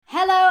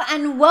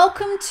and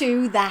welcome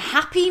to the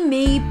Happy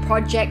Me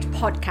Project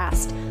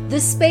podcast, the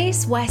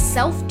space where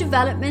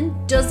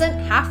self-development doesn't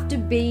have to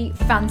be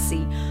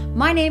fancy.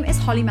 My name is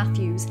Holly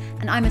Matthews,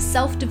 and I'm a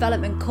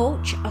self-development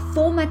coach, a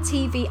former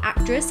TV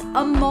actress,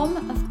 a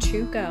mom of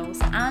 2 girls,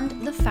 and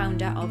the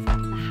founder of the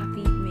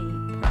Happy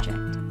Me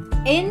Project.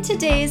 In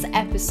today's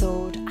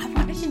episode, I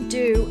wanted to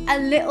do a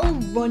little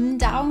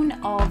rundown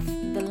of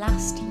the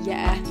last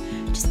year.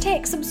 Just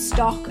take some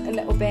stock a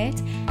little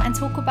bit and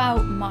talk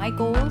about my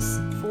goals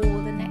for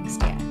the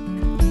next year.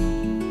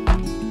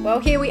 Well,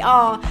 here we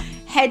are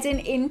heading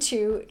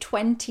into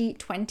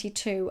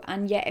 2022,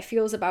 and yet it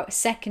feels about a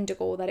second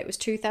ago that it was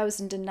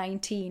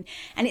 2019.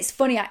 And it's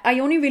funny, I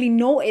only really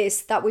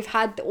noticed that we've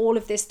had all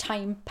of this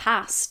time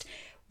passed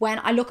when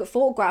I look at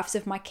photographs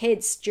of my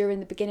kids during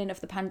the beginning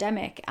of the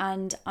pandemic,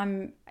 and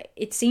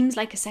it seems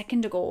like a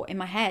second ago in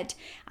my head.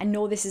 I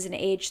know this is an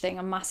age thing,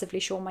 I'm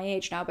massively showing my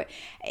age now, but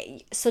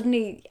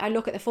suddenly I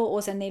look at the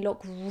photos and they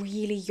look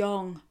really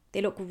young.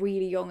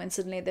 And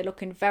suddenly they're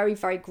looking very,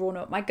 very grown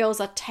up. My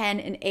girls are 10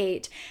 and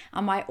 8,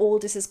 and my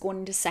oldest is going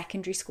into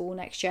secondary school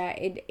next year.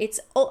 It's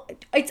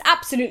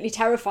absolutely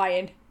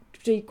terrifying,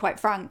 to be quite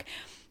frank.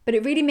 But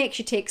it really makes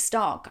you take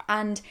stock.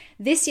 And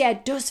this year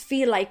does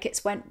feel like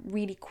it's went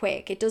really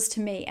quick. It does to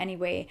me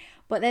anyway.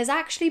 But there's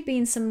actually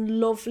been some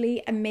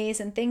lovely,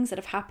 amazing things that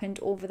have happened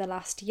over the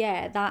last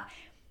year that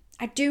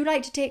I do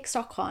like to take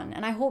stock on.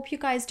 And I hope you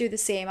guys do the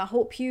same. I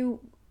hope you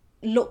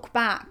look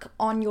back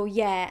on your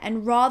year,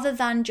 and rather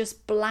than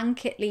just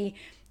blanketly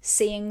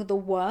seeing the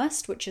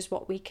worst, which is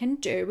what we can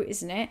do,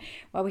 isn't it?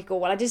 Where we go,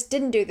 well, I just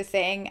didn't do the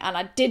thing, and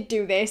I did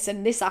do this,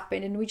 and this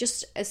happened. And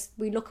as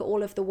we look at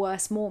all of the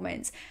worst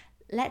moments,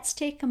 let's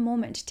take a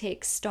moment to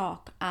take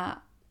stock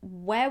at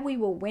where we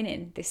were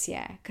winning this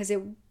year, because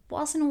it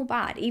wasn't all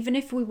bad. Even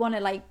if we want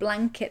to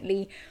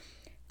blanketly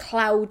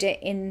cloud it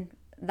in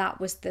that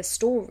was the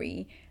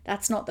story,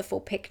 that's not the full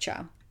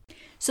picture.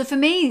 So for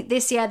me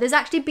this year, there's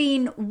actually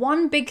been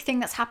one big thing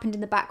that's happened in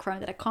the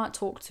background that I can't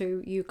talk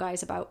to you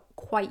guys about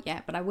quite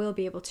yet, but I will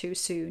be able to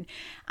soon.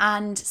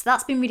 And so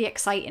that's been really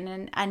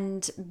exciting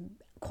and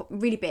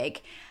really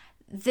big.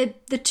 The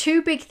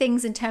 2 big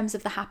things in terms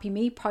of the Happy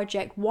Me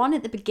project: one,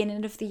 at the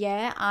beginning of the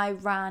year, I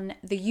ran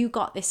the You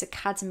Got This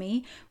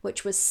Academy,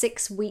 which was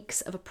 6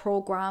 weeks of a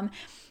program.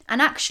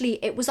 And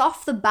actually, it was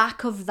off the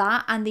back of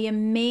that and the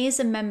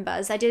amazing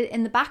members. I did it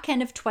in the back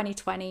end of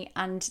 2020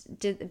 and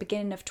did the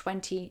beginning of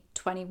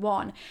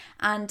 2021.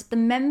 And the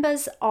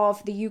members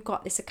of the You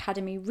Got This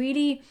Academy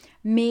really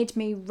made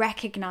me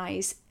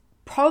recognize,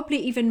 probably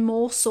even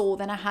more so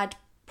than I had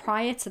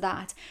prior to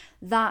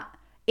that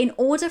in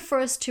order for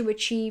us to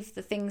achieve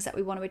the things that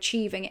we want to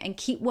achieve and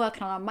keep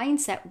working on our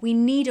mindset, we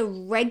need a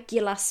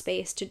regular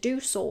space to do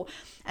so.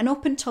 And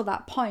up until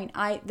that point,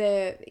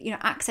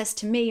 access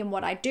to me and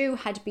what I do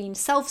had been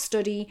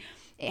self-study.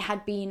 It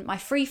had been my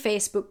free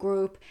Facebook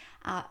group,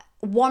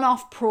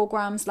 one-off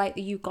programs like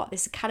the You Got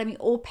This Academy,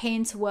 or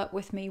paying to work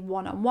with me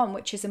one-on-one,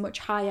 which is a much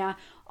higher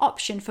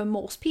option for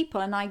most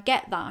people, and I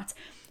get that.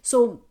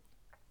 So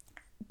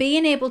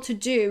being able to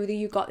do the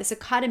You Got This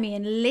Academy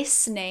and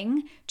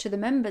listening to the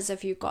members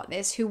of You Got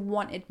This who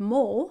wanted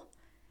more,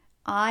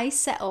 I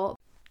set up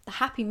the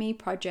Happy Me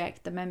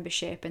Project, the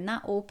membership, and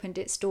that opened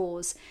its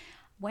doors.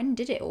 When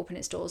did it open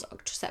its doors?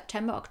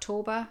 September,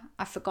 October?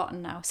 I've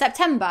forgotten now.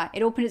 September.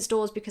 It opened its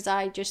doors because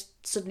I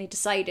just suddenly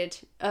decided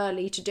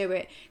early to do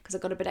it because I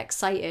got a bit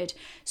excited.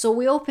 So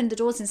we opened the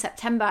doors in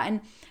September,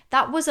 and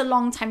that was a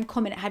long time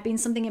coming. It had been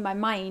something in my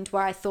mind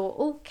where I thought,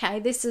 okay,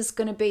 this is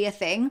going to be a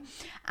thing.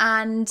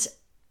 And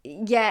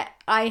yet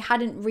I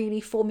hadn't really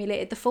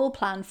formulated the full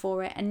plan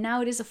for it, and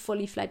now it is a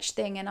fully fledged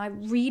thing, and I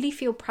really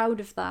feel proud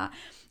of that.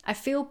 I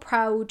feel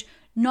proud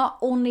not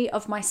only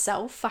of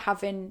myself for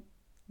having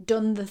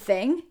done the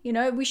thing,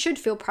 we should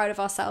feel proud of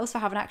ourselves for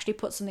having actually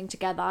put something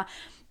together,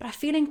 but I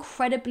feel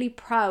incredibly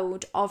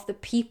proud of the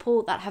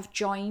people that have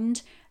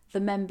joined the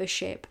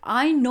membership.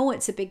 I know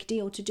it's a big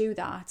deal to do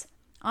that.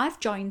 I've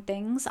joined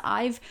things,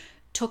 I've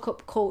took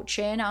up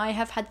coaching, I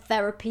have had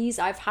therapies,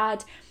 I've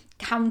had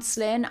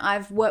counseling,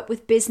 I've worked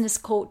with business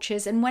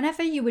coaches, and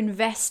whenever you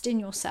invest in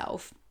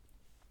yourself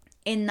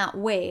in that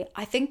way,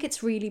 I think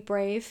it's really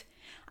brave,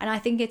 and I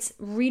think it's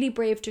really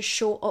brave to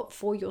show up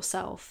for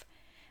yourself.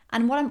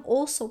 And what I'm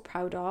also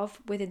proud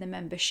of within the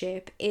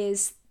membership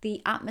is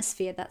the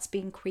atmosphere that's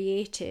being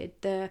created,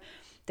 the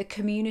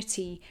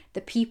community,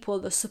 the people,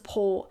 the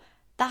support.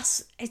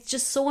 It's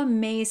just so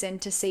amazing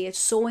to see. It's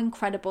so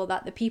incredible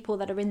that the people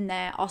that are in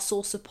there are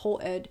so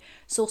supported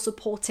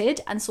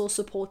and so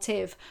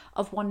supportive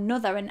of one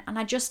another. And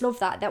I just love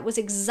that. That was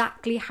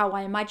exactly how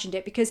I imagined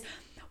it, because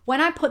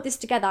when I put this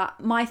together,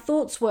 my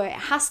thoughts were it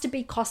has to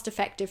be cost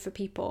effective for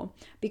people,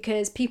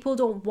 because people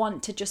don't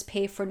want to just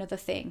pay for another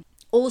thing.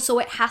 Also,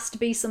 it has to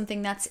be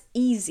something that's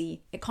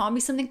easy. It can't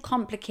be something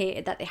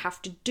complicated that they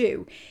have to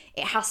do.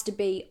 It has to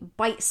be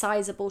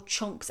bite-sizable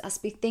chunks. It has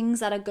to be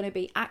things that are going to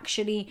be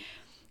actually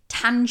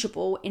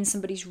tangible in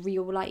somebody's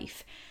real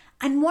life.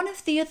 And one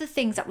of the other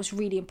things that was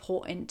really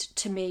important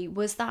to me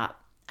was that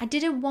I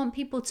didn't want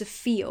people to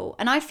feel,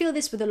 and I feel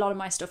this with a lot of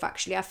my stuff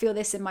actually, I feel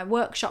this in my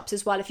workshops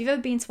as well. If you've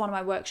ever been to one of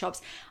my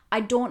workshops,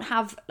 I don't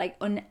have like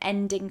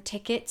unending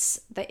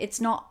tickets. That it's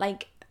not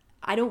like,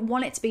 I don't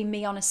want it to be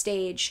me on a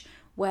stage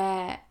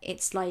where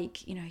it's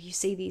like, you know, you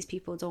see these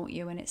people, don't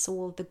you, and it's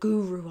all the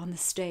guru on the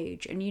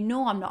stage, and you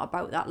know I'm not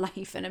about that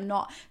life, and I'm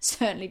not,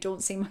 certainly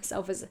don't see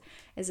myself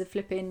as a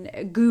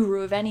flipping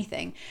guru of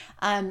anything,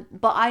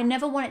 but I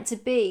never want it to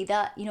be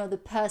that, you know, the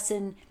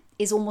person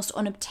is almost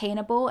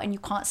unobtainable and you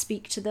can't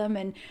speak to them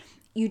and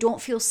you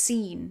don't feel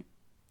seen.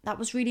 That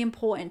was really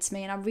important to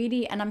me,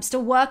 and I'm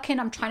still working.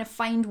 I'm trying to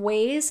find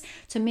ways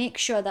to make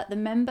sure that the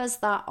members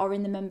that are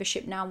in the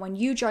membership now, when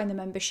you join the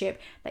membership,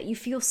 that you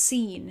feel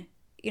seen.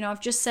 You know,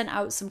 I've just sent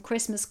out some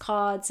Christmas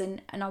cards,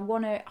 and I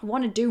want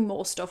to do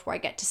more stuff where I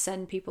get to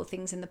send people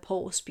things in the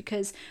post,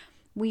 because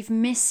we've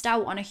missed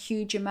out on a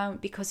huge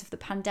amount because of the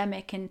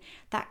pandemic, and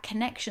that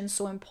connection's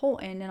so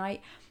important. And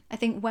I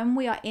think when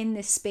we are in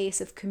this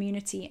space of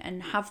community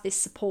and have this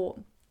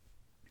support,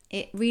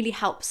 it really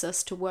helps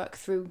us to work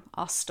through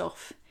our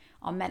stuff,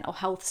 our mental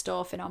health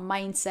stuff and our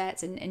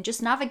mindsets, and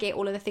just navigate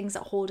all of the things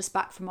that hold us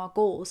back from our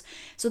goals.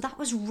 So that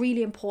was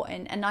really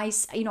important. And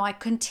I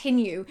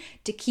continue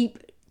to keep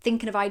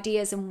thinking of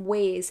ideas and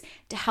ways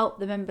to help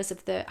the members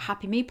of the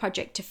Happy Me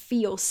Project to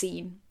feel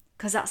seen,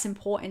 because that's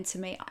important to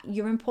me.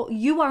 You are important.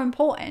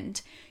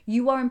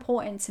 You are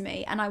important to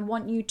me, and I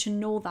want you to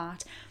know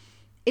that.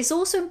 It's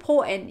also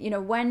important, you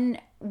know, when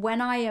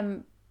I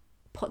am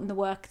putting the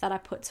work that I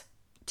put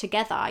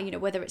together, you know,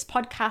 whether it's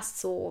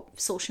podcasts or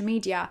social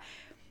media,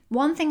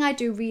 one thing I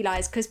do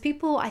realize, because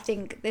people, I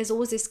think there's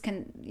always this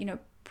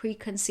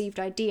preconceived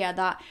idea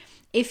that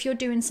if you're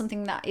doing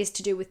something that is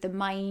to do with the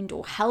mind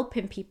or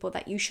helping people,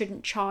 that you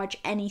shouldn't charge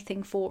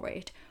anything for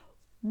it.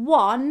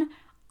 One,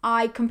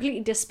 I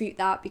completely dispute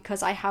that,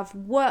 because I have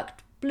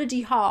worked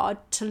bloody hard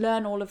to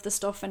learn all of the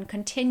stuff and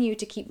continue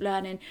to keep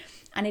learning,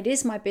 and it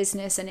is my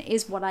business and it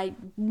is what I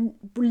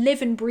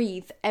live and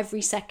breathe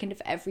every second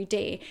of every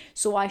day,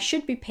 so I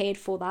should be paid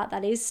for that.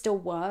 That is still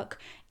work,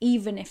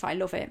 even if I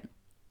love it.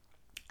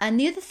 And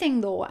the other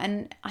thing though,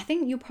 and I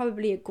think you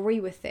probably agree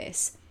with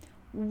this,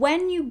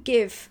 when you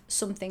give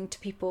something to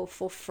people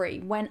for free,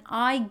 when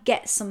I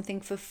get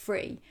something for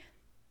free,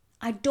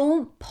 I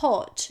don't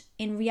put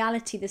in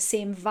reality the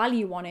same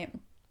value on it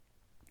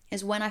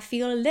as when I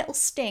feel a little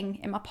sting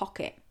in my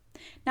pocket.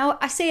 Now,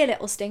 I say a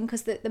little sting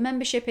because the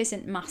membership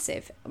isn't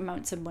massive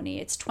amounts of money.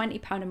 It's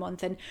 £20 a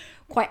month. And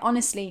quite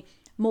honestly,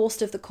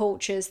 most of the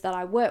coaches that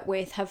I work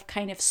with have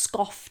kind of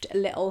scoffed a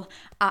little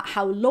at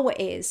how low it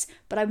is.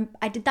 But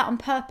I did that on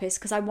purpose,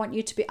 because I want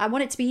it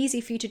to be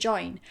easy for you to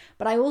join.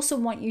 But I also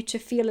want you to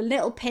feel a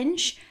little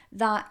pinch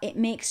that it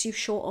makes you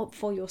show up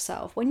for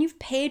yourself. When you've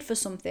paid for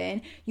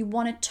something, you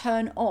want to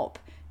turn up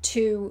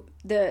to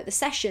the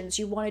sessions,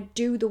 you want to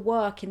do the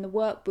work in the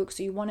workbooks,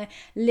 or you want to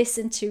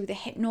listen to the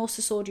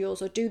hypnosis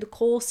audios or do the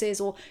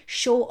courses, or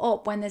show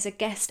up when there's a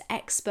guest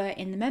expert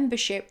in the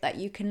membership that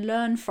you can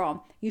learn from.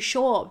 You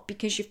show up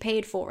because you've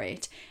paid for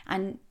it,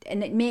 and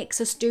it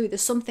makes us do,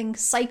 there's something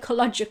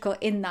psychological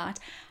in that.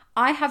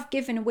 I have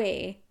given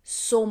away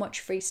so much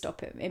free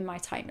stuff in my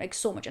time, like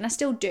so much, and I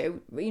still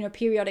do. You know,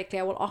 periodically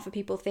I will offer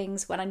people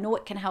things when I know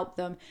it can help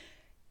them.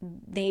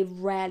 They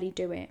rarely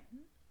do it,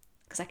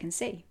 because I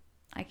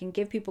can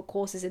give people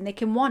courses and they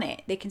can want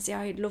it. They can say,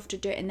 I'd love to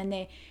do it. And then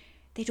they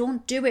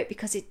don't do it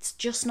because it's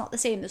just not the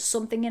same. There's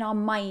something in our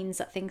minds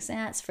that thinks,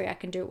 it's free, I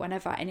can do it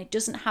whenever. And it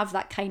doesn't have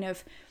that kind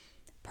of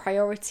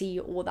priority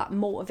or that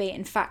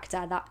motivating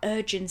factor, that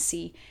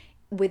urgency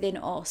within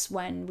us.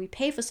 When we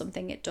pay for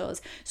something, it does.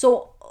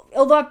 So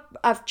although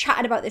I've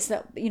chatted about this,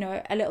 a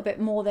little bit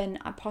more than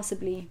I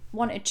possibly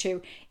wanted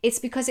to, it's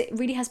because it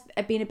really has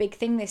been a big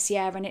thing this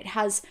year, and it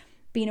has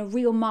been a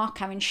real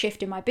marker and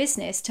shift in my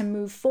business to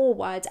move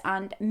forward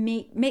and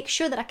make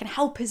sure that I can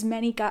help as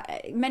many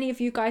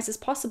of you guys as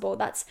possible.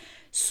 That's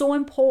so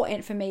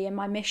important for me in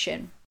my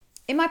mission.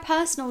 In my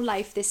personal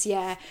life this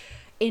year,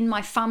 in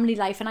my family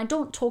life, and I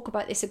don't talk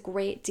about this a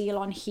great deal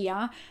on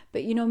here,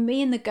 but you know,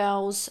 me and the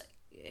girls,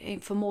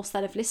 for most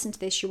that have listened to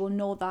this, you will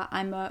know that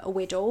I'm a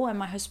widow, and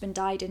my husband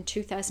died in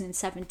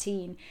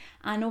 2017.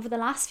 And over the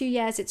last few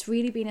years, it's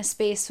really been a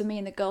space for me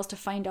and the girls to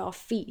find our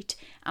feet.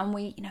 And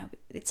we, you know,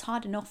 it's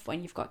hard enough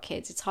when you've got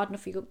kids. It's hard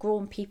enough when you've got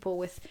grown people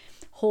with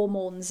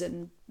hormones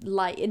and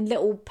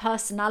little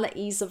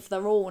personalities of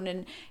their own,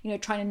 and you know,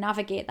 trying to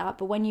navigate that.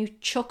 But when you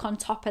chuck on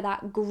top of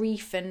that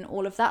grief and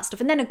all of that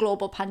stuff, and then a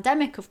global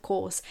pandemic, of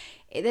course,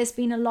 there's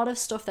been a lot of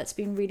stuff that's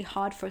been really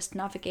hard for us to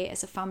navigate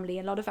as a family.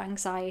 A lot of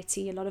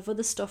anxiety, a lot of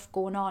other stuff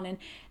going on, and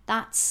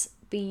that's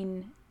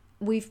been,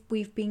 we've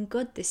been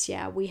good this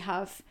year.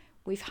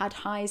 We've had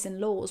highs and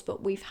lows,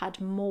 but we've had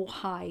more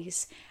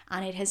highs,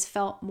 and it has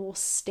felt more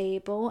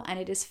stable, and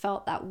it has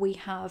felt that we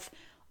have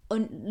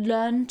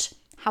learned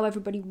how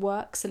everybody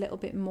works a little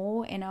bit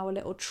more in our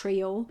little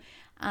trio,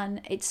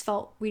 and it's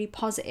felt really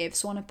positive.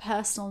 So on a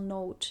personal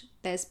note,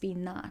 there's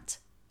been that.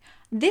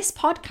 This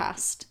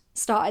podcast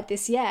started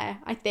this year,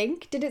 I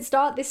think. Did it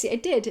start this year?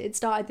 It did. It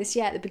started this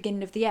year at the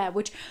beginning of the year,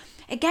 which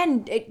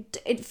again,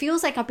 it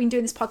feels like I've been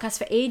doing this podcast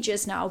for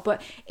ages now,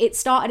 but it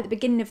started at the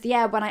beginning of the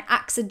year when I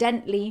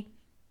accidentally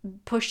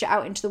pushed it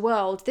out into the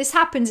world. This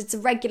happens, it's a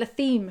regular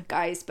theme,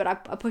 guys, but I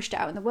pushed it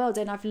out in the world,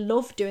 and I've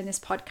loved doing this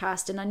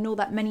podcast, and I know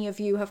that many of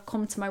you have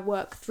come to my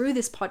work through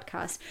this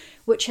podcast,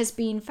 which has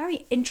been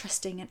very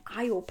interesting and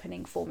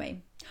eye-opening for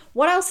me.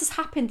 What else has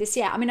happened this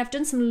year? I mean, I've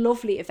done some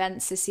lovely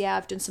events this year.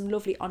 I've done some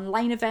lovely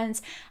online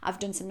events. I've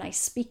done some nice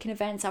speaking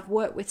events. I've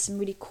worked with some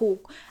really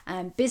cool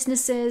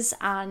businesses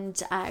and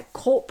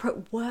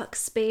corporate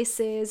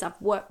workspaces.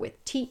 I've worked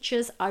with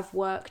teachers. I've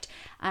worked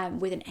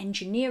with an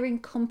engineering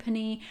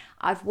company.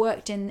 I've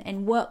worked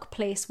in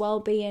workplace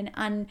wellbeing,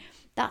 and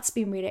that's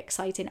been really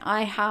exciting.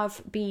 I've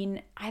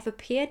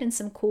appeared in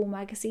some cool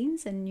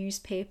magazines and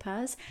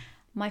newspapers.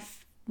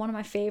 One of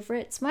my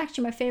favourites, well,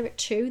 actually my favourite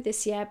two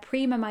this year,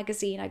 Prima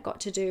magazine I got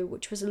to do,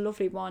 which was a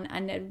lovely one,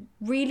 and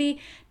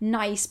really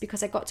nice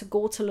because I got to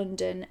go to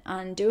London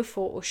and do a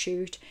photo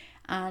shoot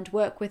and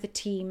work with a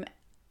team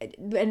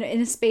in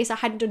a space I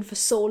hadn't done for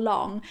so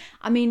long.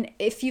 I mean,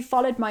 if you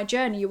followed my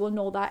journey, you will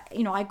know that,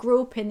 you know, I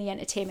grew up in the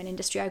entertainment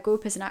industry. I grew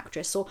up as an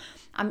actress, so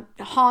I'm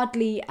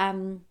hardly,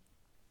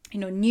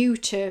 new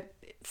to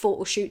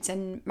photo shoots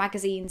and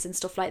magazines and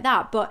stuff like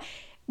that. But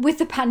with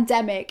the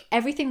pandemic,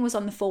 everything was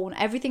on the phone,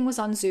 everything was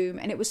on Zoom,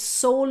 and it was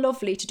so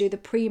lovely to do the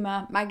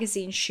Prima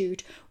magazine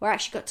shoot where I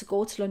actually got to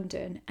go to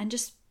London and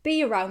just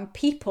be around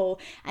people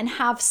and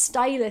have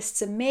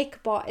stylists and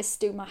makeup artists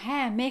do my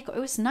hair, makeup. It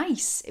was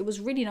nice. It was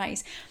really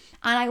nice.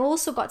 And I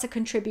also got to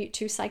contribute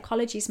to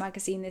Psychology's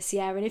magazine this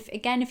year. And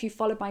if you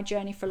followed my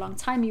journey for a long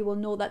time, you will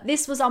know that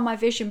this was on my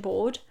vision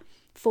board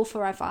for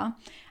forever.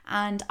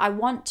 And I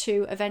want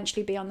to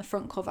eventually be on the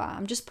front cover.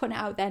 I'm just putting it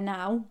out there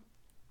now.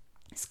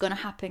 It's going to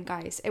happen,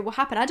 guys. It will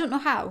happen. I don't know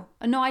how.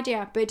 I have no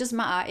idea, but it doesn't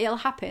matter. It'll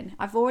happen.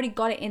 I've already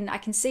got it in. I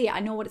can see it.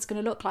 I know what it's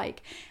going to look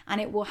like, and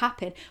it will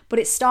happen. But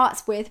it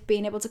starts with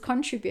being able to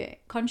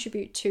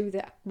contribute to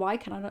the, why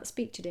can I not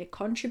speak today?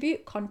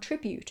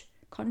 Contribute.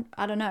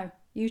 I don't know.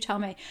 You tell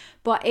me.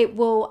 But it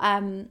will,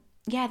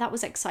 that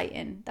was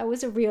exciting. That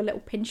was a real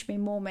little pinch me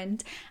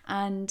moment,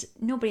 and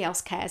nobody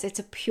else cares. It's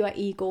a pure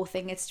ego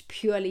thing. It's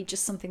purely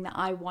just something that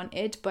I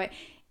wanted, but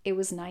it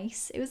was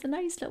nice. It was a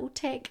nice little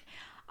tick.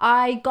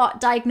 I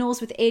got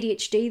diagnosed with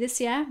ADHD this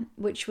year,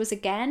 which was,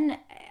 again,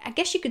 I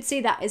guess you could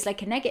say that as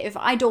like a negative.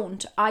 I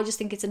don't. I just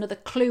think it's another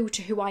clue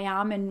to who I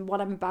am and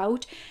what I'm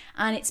about.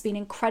 And it's been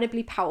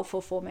incredibly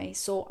powerful for me.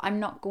 So I'm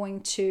not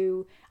going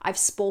to, I've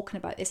spoken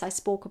about this. I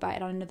spoke about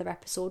it on another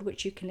episode,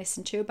 which you can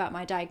listen to, about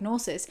my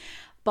diagnosis.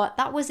 But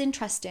that was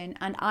interesting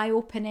and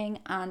eye-opening,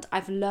 and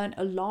I've learned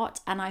a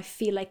lot. And I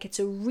feel like it's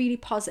a really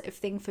positive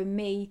thing for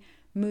me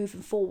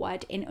moving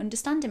forward in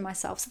understanding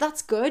myself. So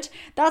that's good.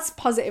 That's a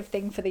positive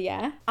thing for the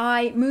year.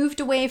 I moved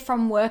away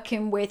from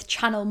working with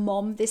Channel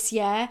Mum this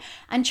year,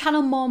 and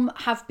Channel Mum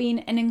have been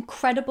an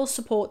incredible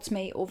support to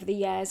me over the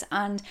years,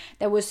 and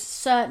there was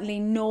certainly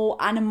no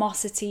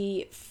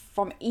animosity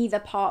from either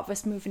part of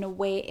us moving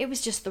away. It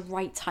was just the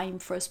right time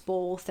for us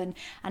both, and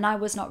I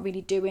was not really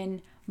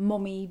doing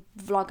mummy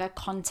vlogger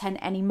content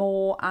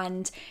anymore,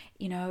 and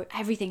you know,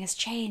 everything has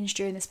changed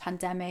during this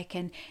pandemic,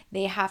 and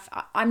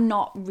I'm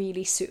not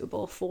really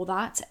suitable for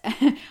that.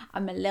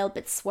 I'm a little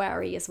bit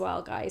sweary as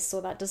well, guys, so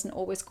that doesn't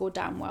always go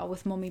down well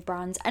with mummy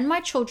brands, and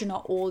my children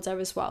are older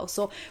as well,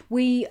 so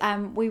we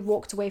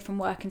walked away from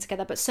working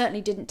together, but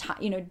certainly didn't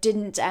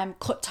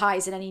cut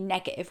ties in any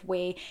negative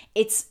way.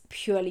 It's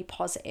purely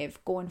positive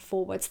going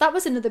forward. So that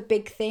was another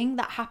big thing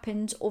that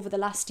happened over the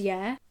last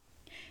year.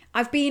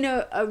 I've been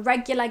a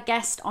regular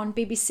guest on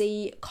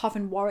BBC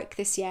Coven Warwick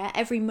this year.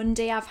 Every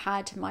Monday I've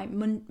had my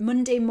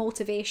Monday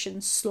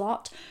motivation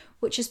slot,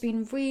 which has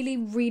been really,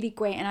 really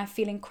great. And I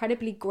feel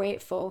incredibly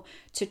grateful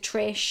to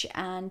Trish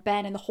and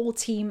Ben and the whole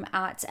team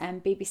at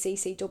BBC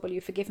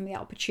CW for giving me the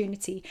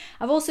opportunity.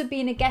 I've also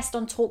been a guest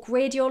on Talk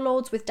Radio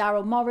loads with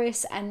Daryl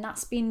Morris, and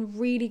that's been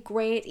really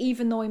great,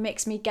 even though he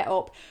makes me get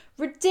up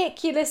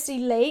ridiculously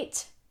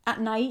late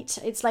at night.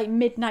 It's like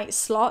midnight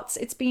slots.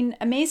 It's been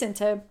amazing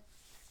to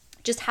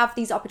just have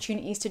these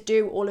opportunities to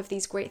do all of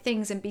these great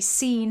things and be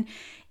seen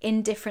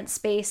in different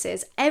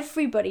spaces.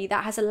 Everybody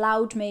that has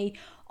allowed me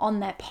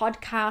on their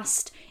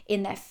podcast,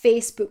 in their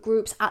Facebook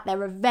groups, at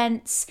their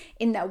events,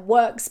 in their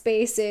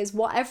workspaces,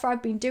 whatever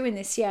I've been doing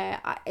this year.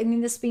 I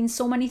mean, there's been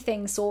so many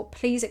things, so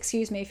please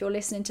excuse me if you're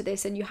listening to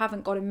this and you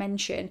haven't got a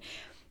mention.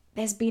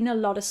 There's been a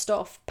lot of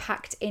stuff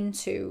packed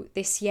into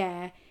this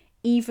year,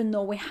 even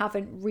though we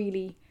haven't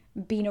really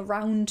been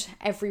around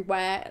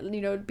everywhere,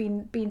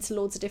 been to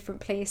loads of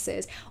different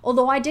places.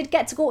 Although I did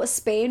get to go to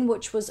Spain,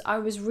 I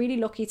was really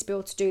lucky to be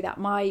able to do that.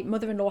 My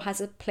mother-in-law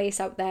has a place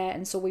out there,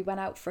 and so we went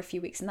out for a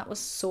few weeks, and that was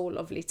so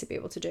lovely to be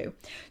able to do.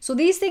 So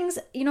these things,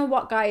 you know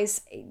what,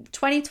 guys,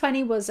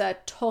 2020 was a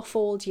tough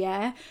old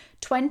year.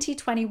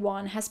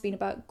 2021 has been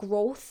about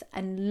growth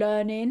and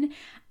learning,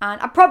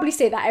 and I probably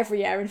say that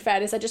every year, in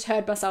fairness. I just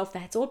heard myself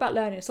there. It's all about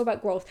learning, it's all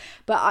about growth,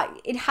 but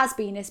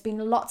it's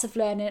been lots of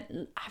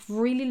learning. I've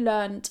really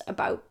learned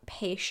about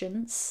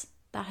patience.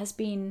 That has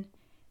been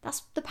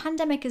the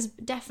pandemic has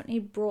definitely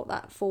brought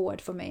that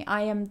forward for me.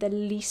 I am the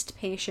least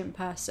patient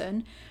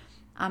person.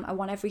 I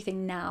want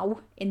everything now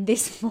in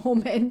this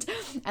moment,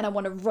 and I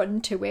want to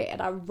run to it,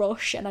 and I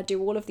rush and I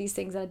do all of these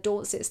things, and I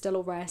don't sit still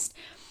or rest,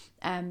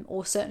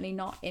 or certainly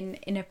not in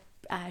a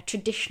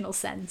traditional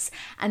sense.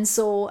 And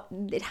so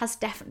it has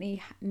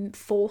definitely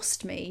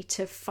forced me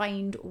to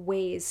find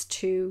ways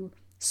to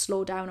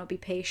slow down or be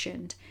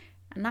patient,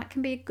 and that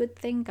can be a good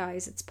thing,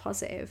 guys. It's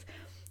positive.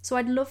 So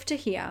I'd love to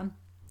hear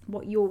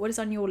what is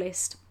on your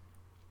list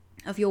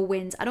of your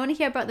wins. I don't want to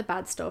hear about the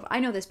bad stuff. I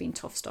know there's been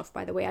tough stuff,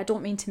 by the way. I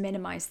don't mean to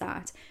minimize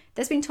that.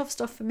 There's been tough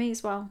stuff for me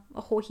as well, a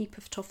whole heap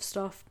of tough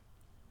stuff.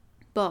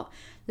 But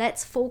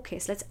let's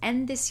focus. Let's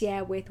end this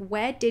year with,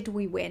 where did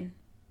we win?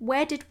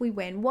 Where did we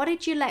win? What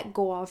did you let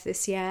go of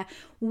this year?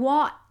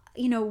 What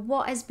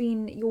has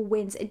been your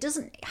wins? It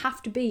doesn't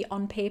have to be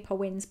on paper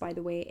wins, by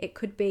the way. It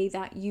could be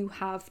that you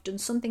have done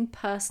something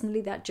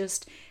personally that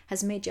just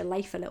has made your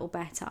life a little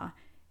better.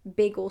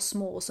 Big or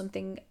small,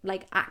 something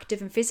like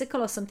active and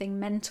physical, or something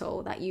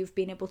mental that you've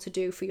been able to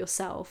do for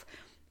yourself.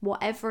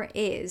 Whatever it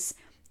is,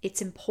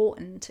 it's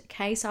important,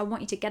 okay? So I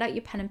want you to get out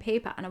your pen and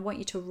paper, and I want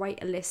you to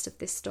write a list of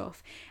this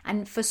stuff.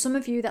 And for some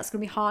of you, that's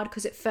going to be hard,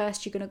 because at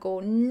first you're going to go,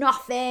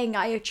 nothing,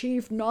 I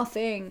achieved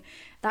nothing.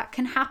 That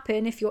can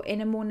happen if you're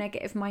in a more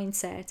negative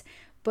mindset.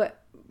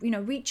 But,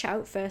 reach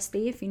out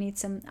firstly if you need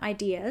some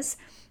ideas,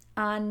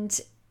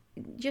 and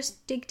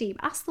just dig deep.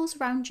 Ask those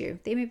around you.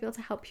 They may be able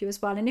to help you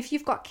as well. And if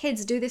you've got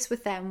kids, do this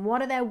with them.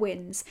 What are their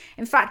wins?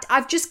 In fact,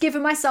 I've just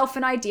given myself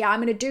an idea. I'm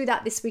going to do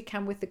that this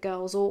weekend with the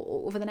girls,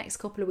 or over the next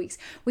couple of weeks.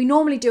 We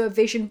normally do a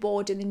vision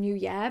board in the new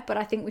year, but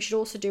I think we should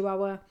also do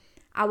our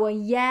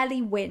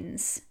yearly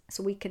wins,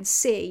 so we can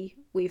see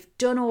we've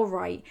done all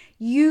right.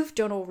 You've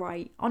done all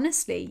right.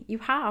 Honestly, you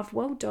have.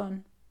 Well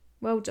done.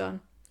 Well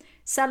done.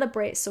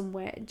 Celebrate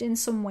somewhere, in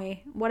some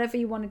way, whatever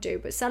you want to do,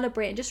 but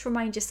celebrate, and just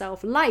remind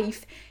yourself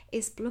life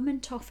is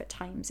blooming tough at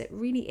times. It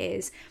really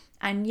is.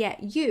 And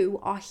yet you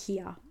are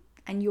here,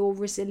 and you're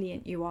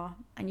resilient, you are,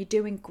 and you're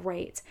doing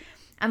great.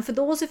 And for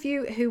those of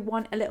you who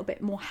want a little bit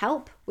more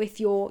help with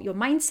your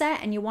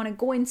mindset, and you want to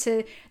go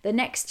into the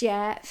next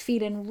year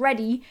feeling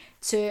ready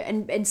to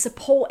and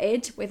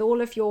supported with all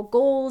of your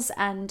goals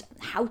and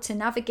how to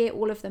navigate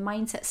all of the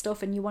mindset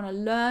stuff, and you want to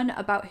learn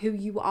about who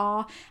you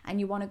are, and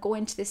you want to go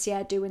into this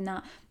year doing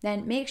that,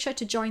 then make sure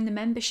to join the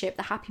membership.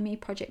 The Happy Me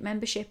Project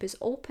membership is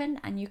open,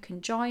 and you can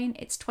join.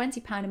 It's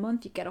 £20 a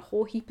month. You get a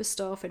whole heap of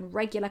stuff and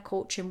regular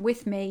coaching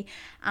with me,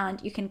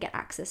 and you can get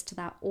access to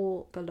that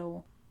all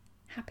below.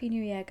 Happy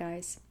New Year,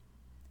 guys.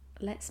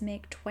 Let's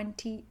make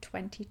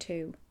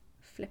 2022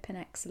 flippin'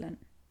 excellent.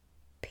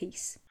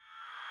 Peace.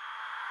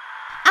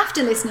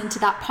 After listening to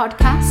that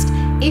podcast,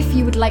 if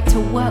you would like to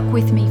work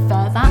with me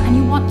further and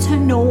you want to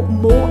know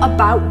more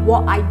about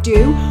what I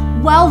do,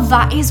 well,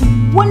 that is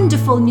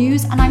wonderful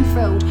news, and I'm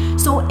thrilled.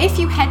 So if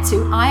you head to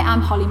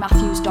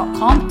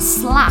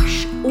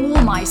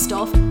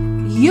iamhollymatthews.com/allmystuff,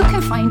 you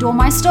can find all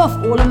my stuff,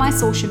 all of my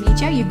social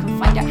media. You can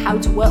find out how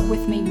to work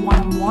with me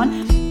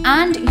one-on-one,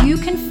 and you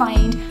can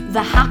find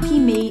the Happy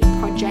Me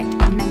Project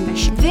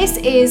membership. This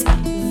is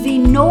the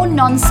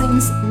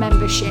no-nonsense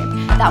membership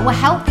that will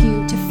help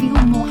you to feel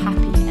more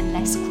happy and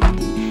less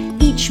crappy.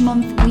 Each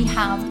month we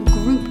have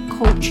group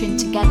coaching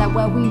together,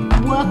 where we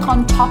work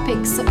on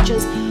topics such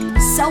as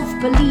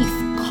self-belief,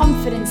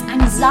 confidence,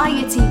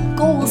 anxiety,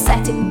 goal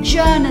setting,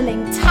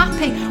 journaling,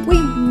 tapping. We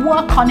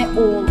work on it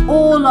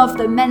all of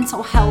the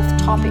mental health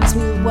topics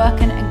we were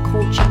working and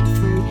coaching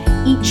through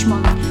each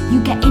month. You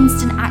get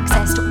instant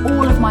access to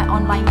all of my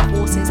online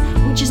courses,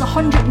 which is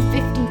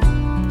 150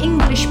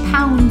 English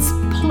pounds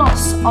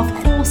plus of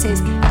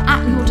courses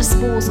at your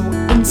disposal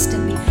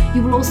instantly.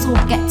 You will also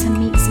get to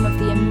meet some of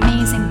the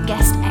amazing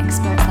guest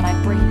experts that I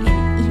bring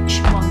in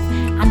each month.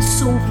 And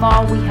so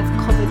far we have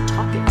covered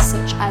topics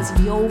such as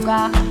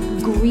yoga,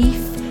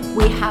 grief.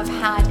 We have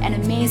had an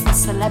amazing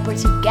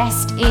celebrity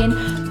guest in.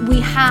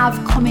 We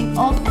have coming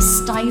up a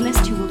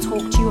stylist who will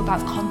talk to you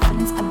about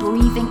confidence, a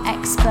breathing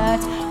expert.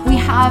 We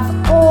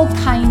have all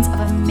kinds of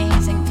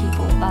amazing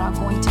people that are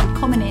going to be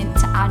coming in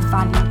to add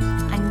value.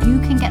 And you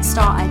can get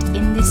started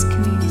in this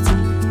community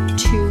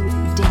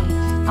today.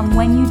 And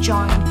when you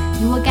join,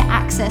 you will get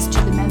access to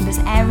the members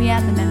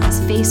area, the members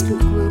Facebook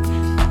group,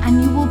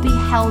 and you will be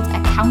held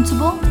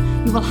accountable.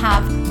 You will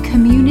have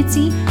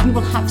community, you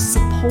will have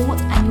support,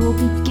 and you will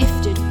be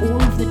gifted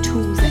all of the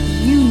tools that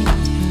you need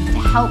to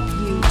help